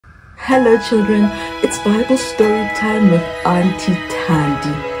Hello children, it's Bible story time with Auntie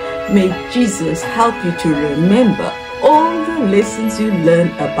Tandy. May Jesus help you to remember all the lessons you learn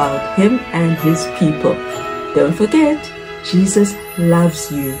about Him and His people. Don't forget, Jesus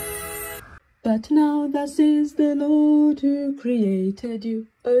loves you. But now thus says the Lord who created you,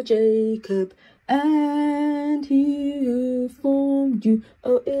 O Jacob, and He who formed you,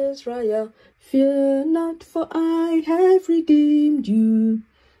 O Israel. Fear not, for I have redeemed you.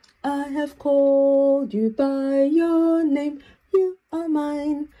 I have called you by your name, you are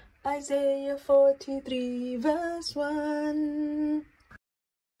mine. Isaiah 43 verse 1.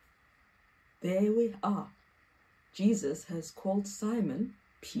 There we are. Jesus has called Simon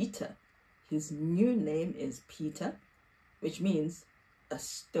Peter. His new name is Peter, which means a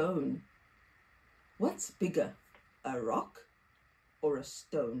stone. What's bigger, a rock or a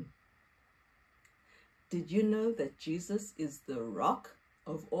stone? Did you know that Jesus is the rock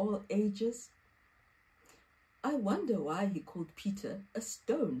of all ages? I wonder why he called Peter a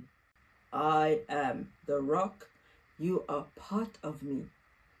stone. I am the rock. You are part of me.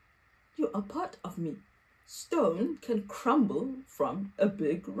 You are part of me. Stone can crumble from a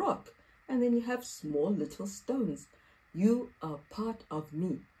big rock, and then you have small little stones. You are part of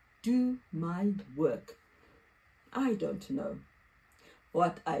me. Do my work. I don't know.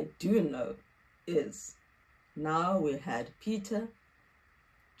 What I do know is now we had Peter,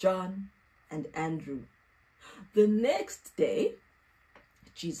 John, and Andrew. The next day,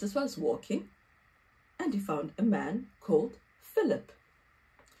 Jesus was walking and he found a man called Philip.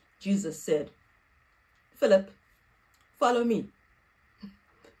 Jesus said, "Philip, follow me."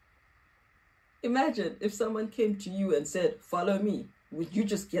 Imagine if someone came to you and said, "Follow me." Would you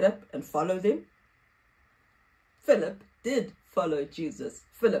just get up and follow them? Philip did follow Jesus.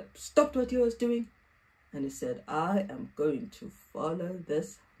 Philip stopped what he was doing and he said, "I am going to follow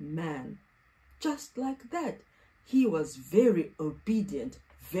this man." Just like that. He was very obedient,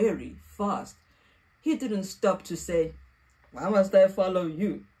 very fast. He didn't stop to say, "Why must I follow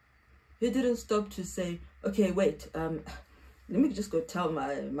you?" He didn't stop to say, "Okay, wait, let me just go tell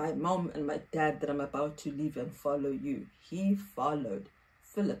my mom and my dad that I'm about to leave and follow you." He followed.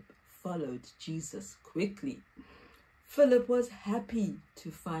 Philip followed Jesus quickly. Philip was happy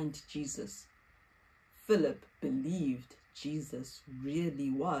to find Jesus. Philip believed Jesus really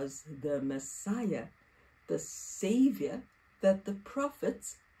was the Messiah, the Savior that the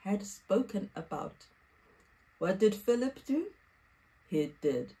prophets had spoken about. What did Philip do? He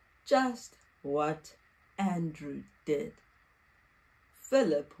did just what Andrew did.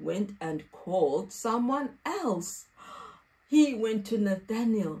 Philip went and called someone else. He went to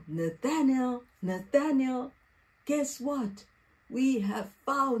Nathanael. "Nathanael, Nathanael, guess what? We have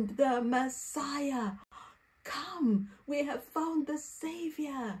found the Messiah. Come, we have found the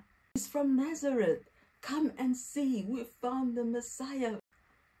Savior. He's from Nazareth. Come and see, we found the Messiah."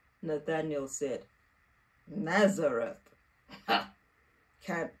 Nathanael said, "Nazareth?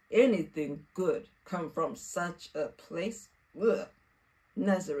 Can anything good come from such a place? Ugh.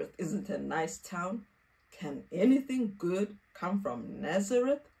 Nazareth isn't a nice town. Can anything good come from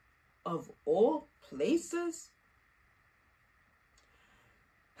Nazareth, of all places?"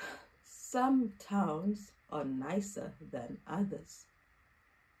 Some towns are nicer than others.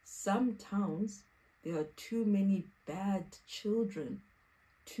 Some towns, there are too many bad children,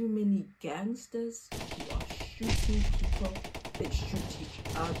 too many gangsters who are shooting people. They shoot each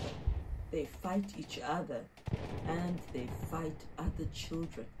other, they fight each other, and they fight other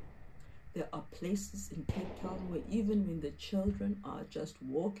children. There are places in Cape Town where even when the children are just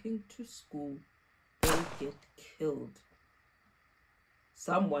walking to school, they get killed.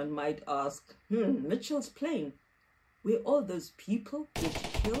 Someone might ask, Mitchell's Plain, where all those people get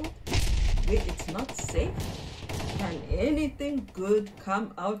killed, where it's not safe? Can anything good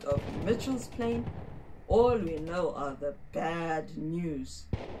come out of Mitchell's Plain? All we know are the bad news.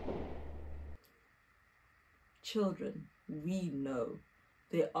 Children, we know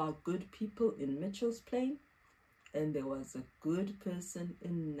there are good people in Mitchell's Plain, and there was a good person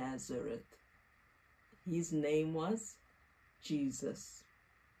in Nazareth. His name was Jesus.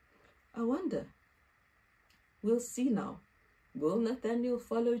 I wonder, we'll see now. Will Nathanael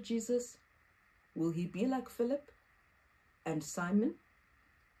follow Jesus? Will he be like Philip and Simon?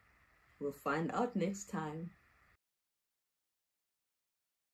 We'll find out next time.